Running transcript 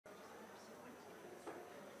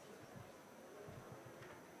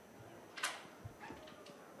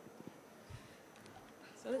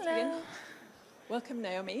Welcome,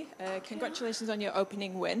 Naomi. Congratulations on your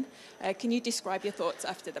opening win. Can you describe your thoughts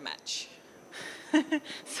after the match?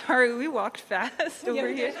 Sorry, we walked fast over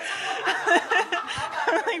here.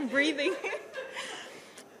 I'm like breathing.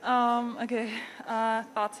 Okay,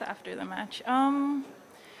 thoughts after the match.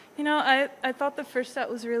 You know, I thought the first set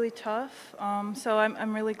was really tough, so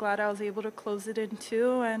I'm really glad I was able to close it in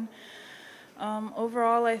two. And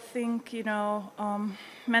overall, I think, you know,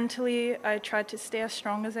 mentally I tried to stay as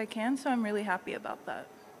strong as I can, so I'm really happy about that.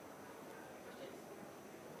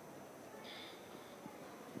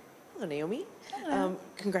 Hello, Naomi. Hello.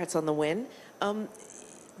 Congrats on the win.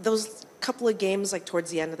 Those couple of games, like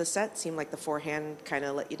towards the end of the set, seemed like the forehand kind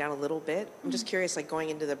of let you down a little bit. I'm just curious, like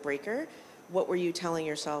going into the breaker, what were you telling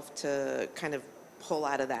yourself to kind of pull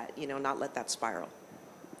out of that, you know, not let that spiral?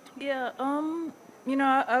 Yeah, you know,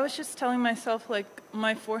 I was just telling myself, like,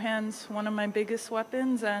 my forehand's one of my biggest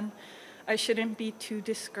weapons, and I shouldn't be too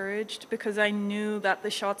discouraged because I knew that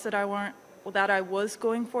the shots that I was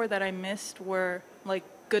going for, that I missed, were, like,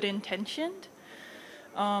 good intentioned.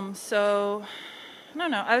 So, I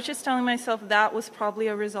don't know. I was just telling myself that was probably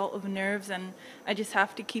a result of nerves, and I just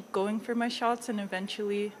have to keep going for my shots, and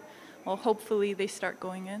eventually, well, hopefully they start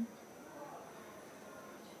going in.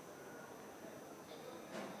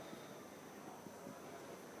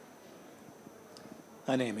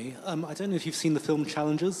 Hi, Naomi. I don't know if you've seen the film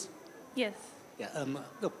Challengers. Yes. Yeah.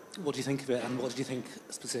 What do you think of it, and what did you think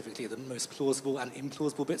specifically the most plausible and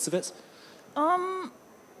implausible bits of it? I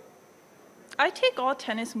take all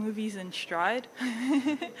tennis movies in stride.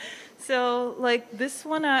 So, like, this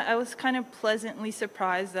one, I was kind of pleasantly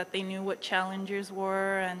surprised that they knew what challengers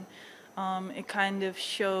were, and it kind of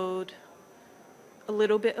showed a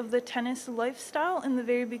little bit of the tennis lifestyle in the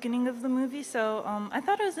very beginning of the movie. So I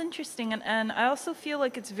thought it was interesting, and I also feel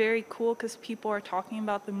like it's very cool because people are talking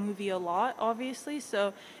about the movie a lot, obviously,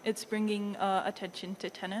 so it's bringing attention to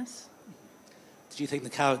tennis. Did you think the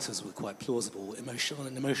characters were quite plausible on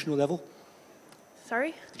an emotional level?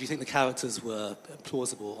 Sorry? Did you think the characters were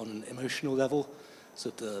plausible on an emotional level?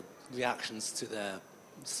 So the reactions to their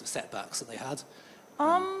setbacks that they had?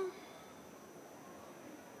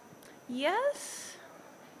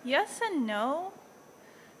 Yes and no,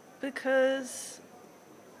 because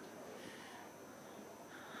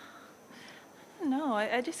I don't know.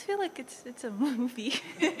 I just feel like it's a movie,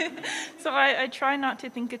 so I try not to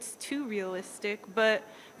think it's too realistic. But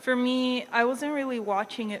for me, I wasn't really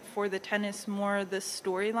watching it for the tennis, more the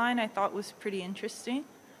storyline I thought was pretty interesting.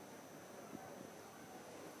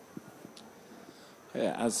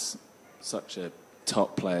 Yeah, as such a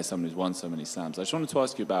top player, someone who's won so many slams, I just wanted to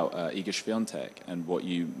ask you about Iga Swiatek and what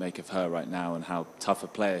you make of her right now and how tough a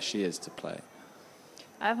player she is to play.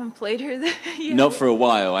 I haven't played her yet. Not for a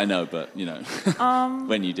while, I know, but, you know,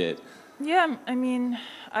 when you did. Yeah, I mean,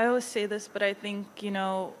 I always say this, but I think, you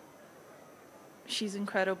know, she's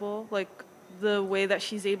incredible. Like, the way that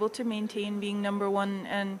she's able to maintain being number one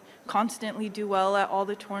and constantly do well at all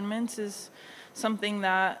the tournaments is something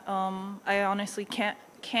that I honestly can't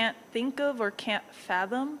think of or can't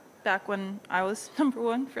fathom back when I was number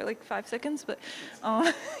one for like 5 seconds. But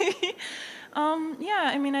yeah,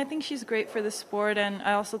 I mean, I think she's great for the sport, and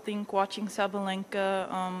I also think watching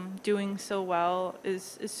Sabalenka doing so well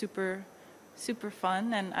is super, super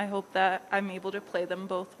fun, and I hope that I'm able to play them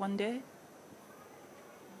both one day.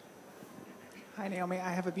 Hi, Naomi.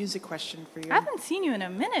 I have a music question for you. I haven't seen you in a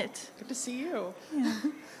minute. Good to see you. Yeah.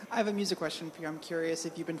 I have a music question for you. I'm curious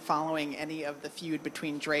if you've been following any of the feud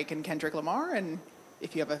between Drake and Kendrick Lamar, and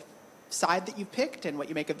if you have a side that you've picked, and what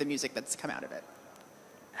you make of the music that's come out of it.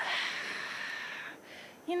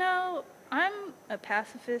 You know, I'm a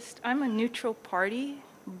pacifist. I'm a neutral party.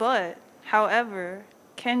 But, however,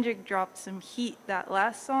 Kendrick dropped some heat that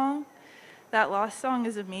last song. That last song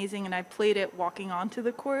is amazing, and I played it walking onto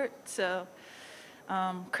the court. So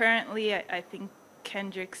currently, I think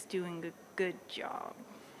Kendrick's doing a good job.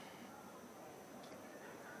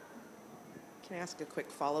 Can I ask a quick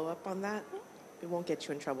follow-up on that? It won't get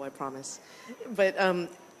you in trouble, I promise. But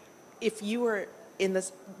if you were in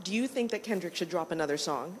this, do you think that Kendrick should drop another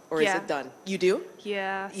song, or is it done? You do?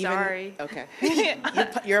 Yeah, sorry. Okay.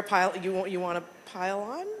 You're a pile. You want to pile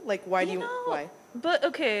on? Like, why do you? Why? But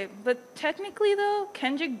okay, but technically though,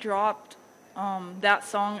 Kendrick dropped that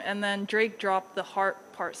song, and then Drake dropped the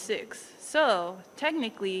Heart Part 6. So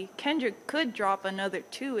technically, Kendrick could drop another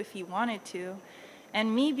 2 if he wanted to.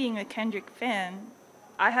 And me being a Kendrick fan,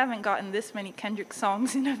 I haven't gotten this many Kendrick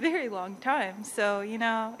songs in a very long time. So, you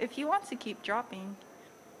know, if he wants to keep dropping.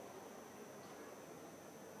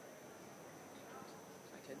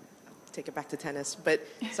 I'll take it back to tennis, but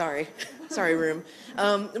sorry. Sorry, room.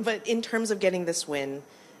 But in terms of getting this win,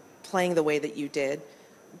 playing the way that you did,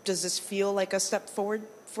 does this feel like a step forward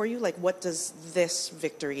for you? Like, what does this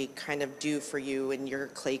victory kind of do for you in your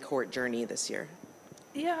clay court journey this year?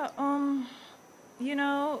 Yeah, you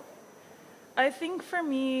know, I think for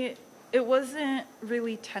me, it wasn't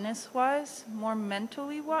really tennis-wise, more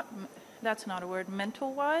mentally, that's not a word,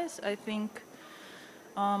 mental-wise. I think,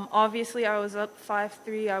 obviously I was up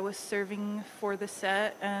 5-3, I was serving for the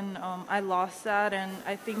set, and I lost that, and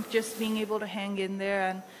I think just being able to hang in there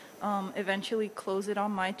and eventually close it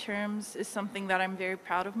on my terms is something that I'm very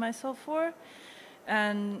proud of myself for.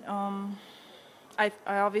 And I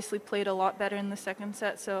obviously played a lot better in the second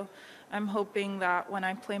set, so I'm hoping that when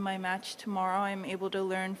I play my match tomorrow, I'm able to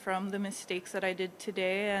learn from the mistakes that I did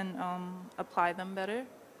today and apply them better.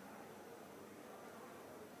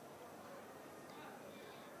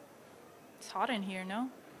 It's hot in here, no?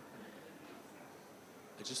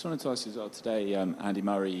 I just wanted to ask you as well, today Andy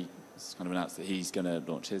Murray has kind of announced that he's going to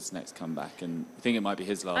launch his next comeback, and I think it might be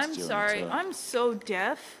his last I'm year. sorry, I'm so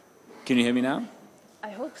deaf. Can you hear me now? I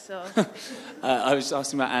hope so. I was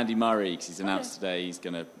asking about Andy Murray because he's announced today he's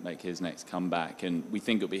going to make his next comeback, and we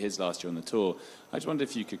think it'll be his last year on the tour. I just wondered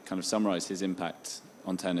if you could kind of summarise his impact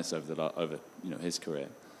on tennis over his career.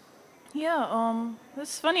 Yeah,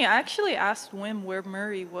 it's funny. I actually asked Wim where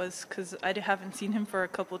Murray was because I haven't seen him for a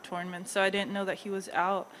couple tournaments, so I didn't know that he was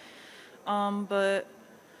out. But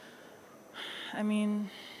I mean,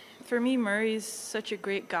 for me, Murray's such a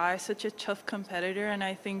great guy, such a tough competitor, and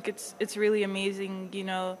I think it's really amazing, you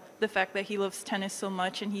know, the fact that he loves tennis so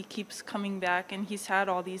much and he keeps coming back, and he's had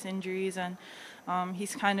all these injuries, and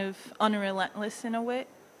he's kind of unrelentless in a way,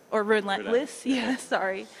 or relentless, yeah,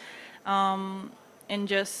 sorry. And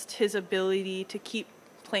just his ability to keep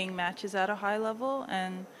playing matches at a high level.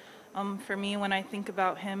 And for me, when I think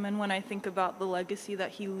about him and when I think about the legacy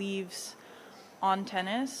that he leaves on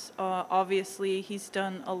tennis, obviously he's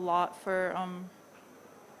done a lot for,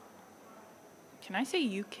 can I say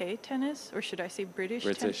UK tennis, or should I say British?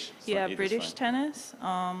 British. Yeah, British tennis.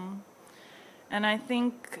 And I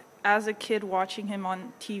think as a kid watching him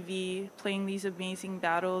on TV playing these amazing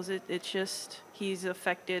battles, it's just, he's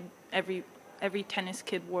affected every tennis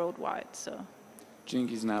kid worldwide. So Do you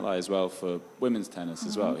think he's an ally as well for women's tennis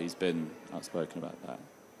as well? He's been outspoken about that.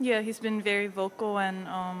 Yeah, he's been very vocal, and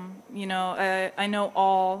you know, I know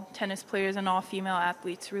all tennis players and all female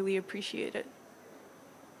athletes really appreciate it.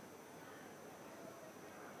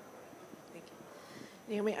 Thank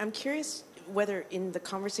you. Naomi, I'm curious whether in the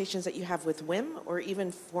conversations that you have with Wim or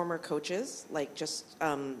even former coaches, like just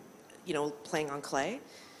you know, playing on clay,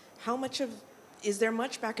 how much of is there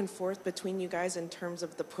much back and forth between you guys in terms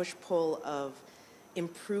of the push-pull of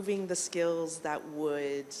improving the skills that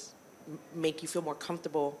would make you feel more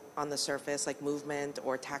comfortable on the surface, like movement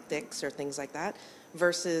or tactics or things like that,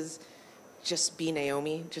 versus just be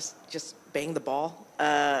Naomi, just bang the ball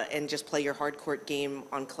and just play your hard court game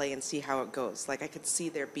on clay and see how it goes? Like, I could see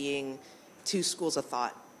there being two schools of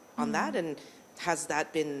thought on that, and has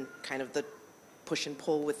that been kind of the push and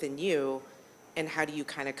pull within you, and how do you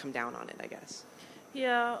kind of come down on it, I guess?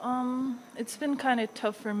 Yeah, it's been kind of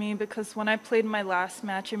tough for me because when I played my last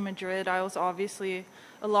match in Madrid, I was obviously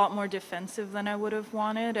a lot more defensive than I would have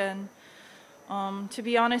wanted. And to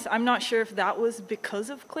be honest, I'm not sure if that was because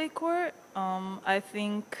of clay court. I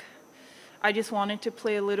think I just wanted to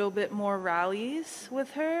play a little bit more rallies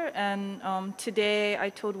with her. And today I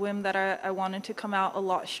told Wim that I wanted to come out a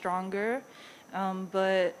lot stronger.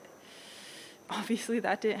 But obviously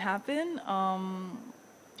that didn't happen.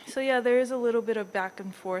 So yeah, there is a little bit of back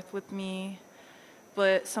and forth with me,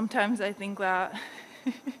 but sometimes I think that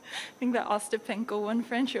Ostapenko won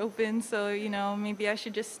French Open, so you know, maybe I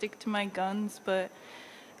should just stick to my guns. But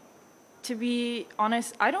to be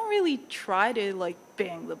honest, I don't really try to like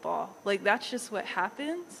bang the ball. Like, that's just what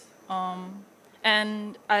happens.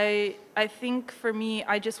 And I think for me,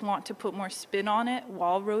 I just want to put more spin on it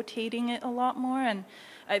while rotating it a lot more. And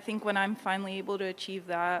I think when I'm finally able to achieve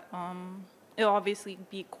that, it'll obviously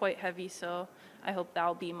be quite heavy, so I hope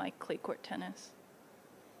that'll be my clay court tennis.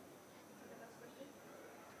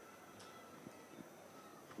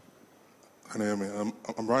 Hi, Naomi.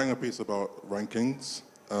 I'm writing a piece about rankings,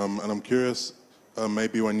 and I'm curious,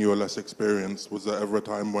 maybe when you were less experienced, was there ever a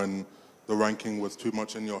time when the ranking was too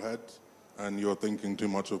much in your head and you're thinking too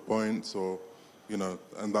much of points, or, you know,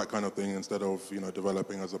 and that kind of thing, instead of, you know,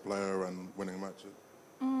 developing as a player and winning matches?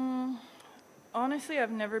 Honestly,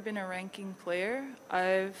 I've never been a ranking player.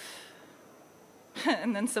 And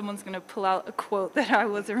then someone's going to pull out a quote that I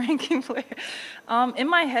was a ranking player. In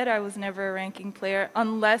my head, I was never a ranking player,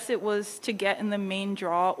 unless it was to get in the main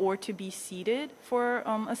draw or to be seeded for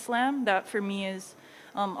a slam. That for me is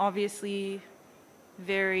obviously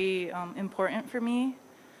very important for me,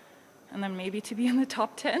 and then maybe to be in the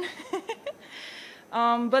top 10.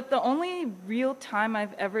 But the only real time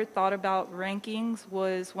I've ever thought about rankings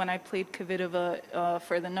was when I played Kvitova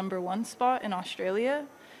for the #1 spot in Australia,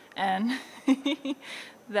 and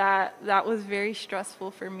that was very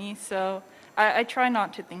stressful for me. So I try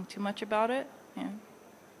not to think too much about it. Yeah.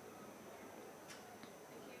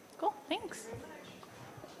 Cool. Thanks.